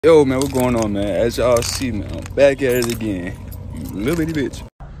Yo, man, what's going on, man? As y'all see, man, I'm back at it again. You little bitty bitch.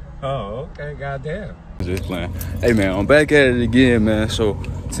 Oh, okay, goddamn. Just playing. Hey, man, I'm back at it again, man. So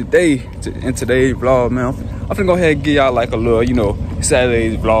today, in today's vlog, man, I'm finna go ahead and give y'all like a little, you know,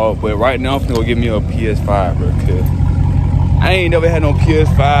 Saturday's vlog. But right now, I'm finna go give me a PS5 real quick. I ain't never had no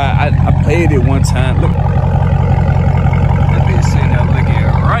PS5. I played it one time. Look, that bitch sitting there looking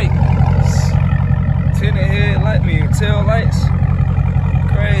right. Tinted headlight, tail lights.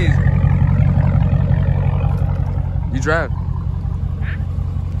 Crazy. You driving?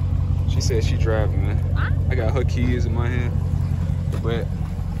 Huh? She said she driving, man. Huh? I got her keys in my hand. But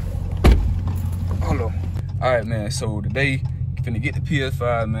hold on. Alright, man. So today, finna get the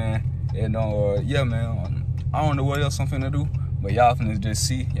PS5, man. And yeah, man. I don't know what else I'm finna do. But y'all finna just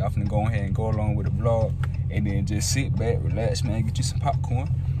see. Y'all finna go ahead and go along with the vlog. And then just sit back, relax, man. Get you some popcorn.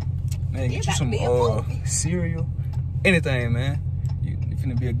 Man, get you some cereal. Anything, man. It's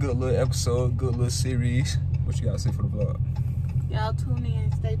gonna be a good little episode, good little series. What you gotta say for the vlog? Y'all tune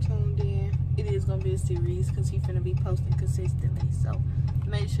in, stay tuned in. It is gonna be a series because he's finna be posting consistently. So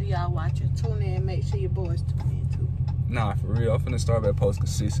make sure y'all watch it. Tune in, make sure your boys tune in too. Nah, for real. I'm finna start back posting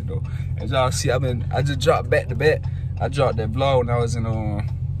consistent though. As y'all see, I just dropped back to back. I dropped that vlog when I was in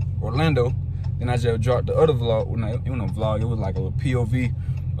Orlando. Then I just dropped the other vlog it wasn't a vlog, it was like a little POV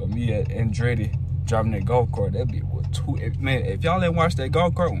of me at Andretti driving that golf cart. That be man, if y'all ain't watched that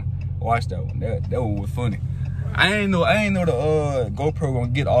golf cart one, watch that one. That one was funny. I ain't know the GoPro gonna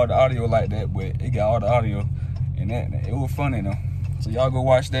get all the audio like that, but it got all the audio, and that it was funny though. So y'all go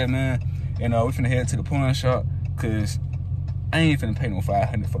watch that, man. And we finna head to the pawn shop, cause I ain't finna pay no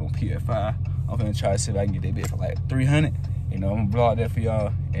 $500 for no PS5. I'm finna try to see if I can get that bit for like $300. You know, I'm gonna vlog that for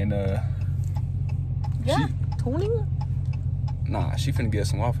y'all. And yeah, tuning. Nah, she finna get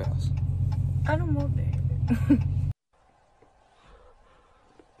some Waffle House. I don't want that.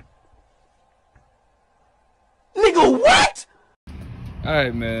 Nigga, what?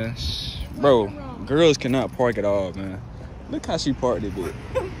 Alright, man. Bro, girls cannot park at all, man. Look how she parked it, bitch.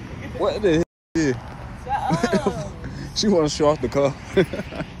 What the hell? Shut up. She wanna show off the car.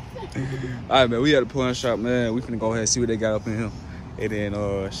 Alright, man, we at the pawn shop, man. We finna go ahead and see what they got up in here. And then,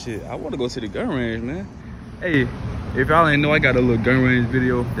 shit, I wanna go to the gun range, man. Hey, if y'all ain't know, I got a little gun range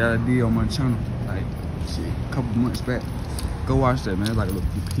video that I did on my channel. Like, shit, a couple months back. Go watch that, man. It's like a little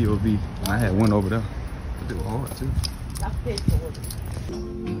POV. And I had one over there. But it was hard, too.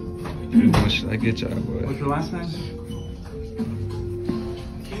 What should I get y'all, boy? What's your last name?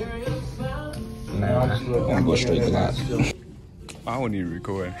 I'm go straight to live. I wouldn't even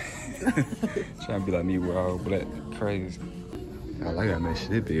record. Trying to be like me with all black. Crazy. I gotta make sure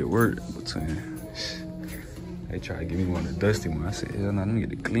this bit work between. They try to give me one of the dusty ones. I said, hell nah, let me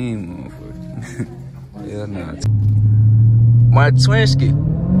get the clean motherfucker. Hell nah. My Twinsky.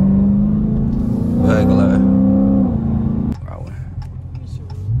 Regular.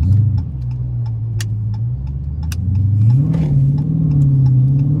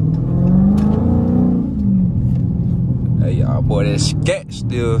 Hey, y'all, boy, that SCAT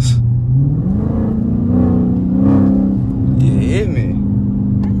stills. You hear me?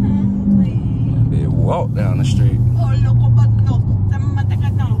 They walk down the street.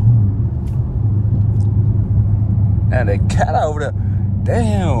 And the cat over there.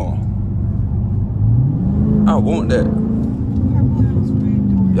 Damn. I want that.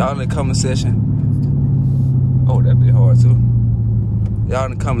 Y'all in the comment section. Oh, that be hard too. Y'all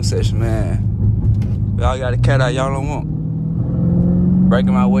in the comment section, man. Y'all got a cat out y'all don't want.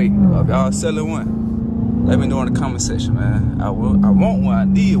 Breaking my way. If y'all selling one, let me know in the comment section, man. I want one. I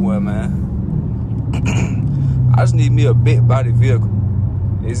need one, man. I just need me a big body vehicle.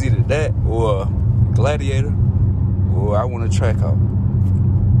 It's either that or a Gladiator, or I want a track out.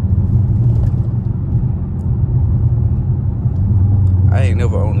 I ain't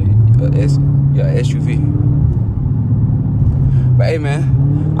never owned a SUV. But hey,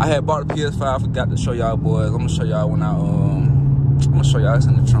 man, I had bought a PS5. I forgot to show y'all boys. I'm gonna show y'all when I'm gonna show y'all it's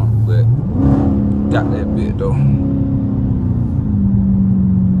in the trunk, but got that bit though.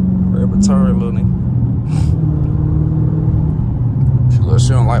 Return, little nigga. She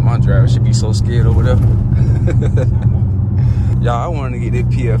don't like my driver. She be so scared over there. Y'all, I wanted to get that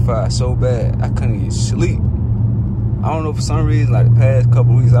PS5 so bad I couldn't get sleep. I don't know, for some reason, like the past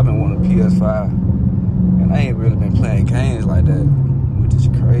couple weeks, I've been wanting a PS5. And I ain't really been playing games like that, which is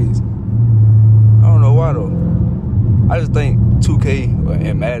crazy. I don't know why though. I just think 2K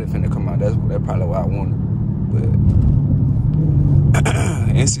and Madden finna come out. That's probably what I wanted. But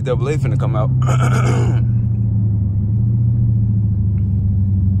NCAA finna come out.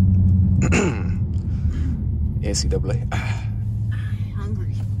 NCAA. I'm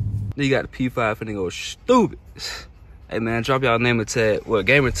hungry. Then you got the P5 finna go stupid. Hey man, drop y'all name tag,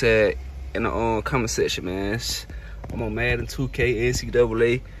 gamer tag in the comment section, man. I'm on Madden 2K,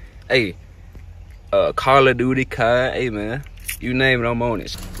 NCAA. Hey, Call of Duty, COD. Hey man, you name it, I'm on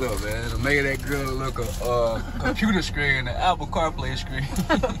it. Look man, to make that girl look a computer screen, the Apple CarPlay screen.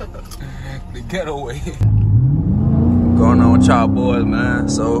 The getaway. Going on with y'all boys, man.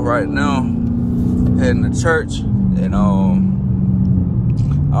 So right now, heading to church, and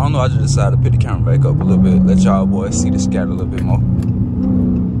I don't know, I just decided to pick the camera back up a little bit, let y'all boys see the SCAT a little bit more.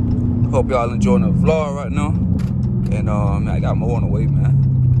 Hope y'all enjoying the vlog right now. And man, I got more on the way, man.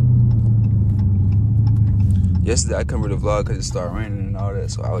 Yesterday I couldn't really vlog because it started raining and all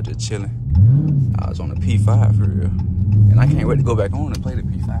that, so I was just chilling. I was on the P5 for real. And I can't wait to go back on and play the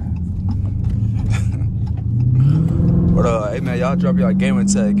P5. But hey man, y'all drop y'all gamer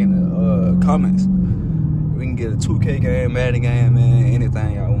tag in the comments. We can get a 2K game, Madden game, man,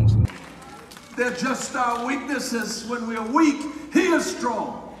 anything y'all want to. They're just our weaknesses. When we are weak, he is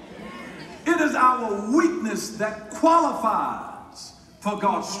strong. It is our weakness that qualifies for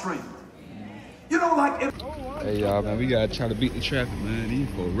God's strength. You know, like if... Hey y'all, man, we gotta try to beat the traffic, man. These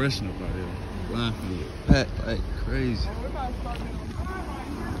folks rushing up out here. Line for the packed like crazy.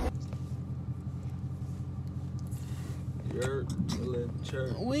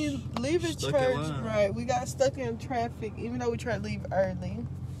 We leaving church, right? We got stuck in traffic, even though we tried to leave early.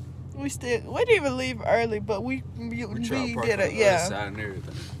 We didn't even leave early, but we did it. Yeah,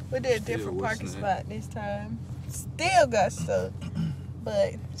 we did a different parking spot this time. Still got stuck,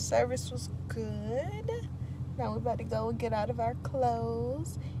 but service was good. Now we're about to go and get out of our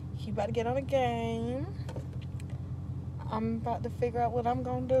clothes. He about to get on a game. I'm about to figure out what I'm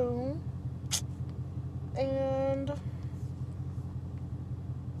gonna do, and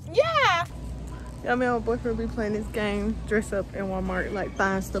yeah. Yeah, me and my boyfriend be playing this game, dress up in Walmart, like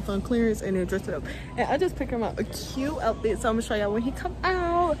find stuff on clearance and then dress it up. And I just picked him out a cute outfit, so I'm gonna show y'all when he come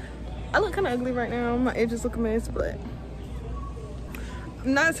out. I look kind of ugly right now. My edges look a mess, but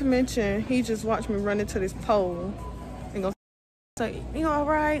not to mention, he just watched me run into this pole and go say, you all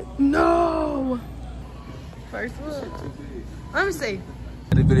right? No! First look. Let me see.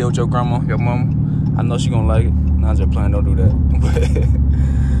 The video with your grandma, your mama. I know she gonna like it. Nah, just playing, don't do that.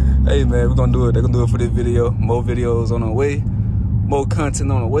 But hey man, we're gonna do it. They're gonna do it for this video. More videos on the way. More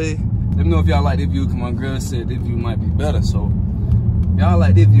content on the way. Let me know if y'all like this view. Come on, girl said this view might be better. So if y'all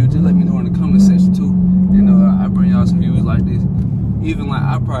like this view, just let me know in the comment section too. You know, I bring y'all some views like this. Even like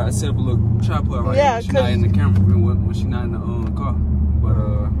I probably set up a little tripod right here when she not in the camera, when she not in the car. But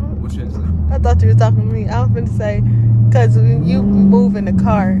what you say? I thought you were talking to me. I was gonna say, cause when you move in the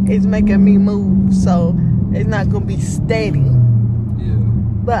car, it's making me move, so it's not gonna be steady. Yeah.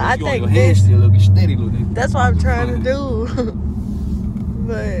 But I think this still be steady, little nigga. That's what I'm trying to do.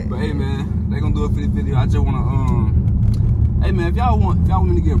 But hey man, they gonna do it for this video. I just wanna hey man, if y'all want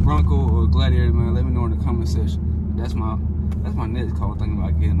me to get Bronco or Gladiator, man, let me know in the comment section. That's my next call thinking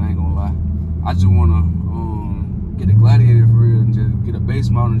about getting. I ain't gonna lie. I just wanna get a Gladiator for real and just get a base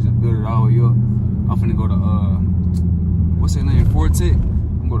model and just build it all the way up. I'm finna go to what's that name? Fortec.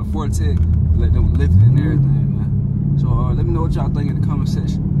 I'm gonna go to Fortec, let them lift it and everything, man. So let me know what y'all think in the comment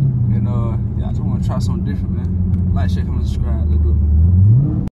section. And yeah, I just wanna try something different, man. Like, share, comment, subscribe. Let's do it.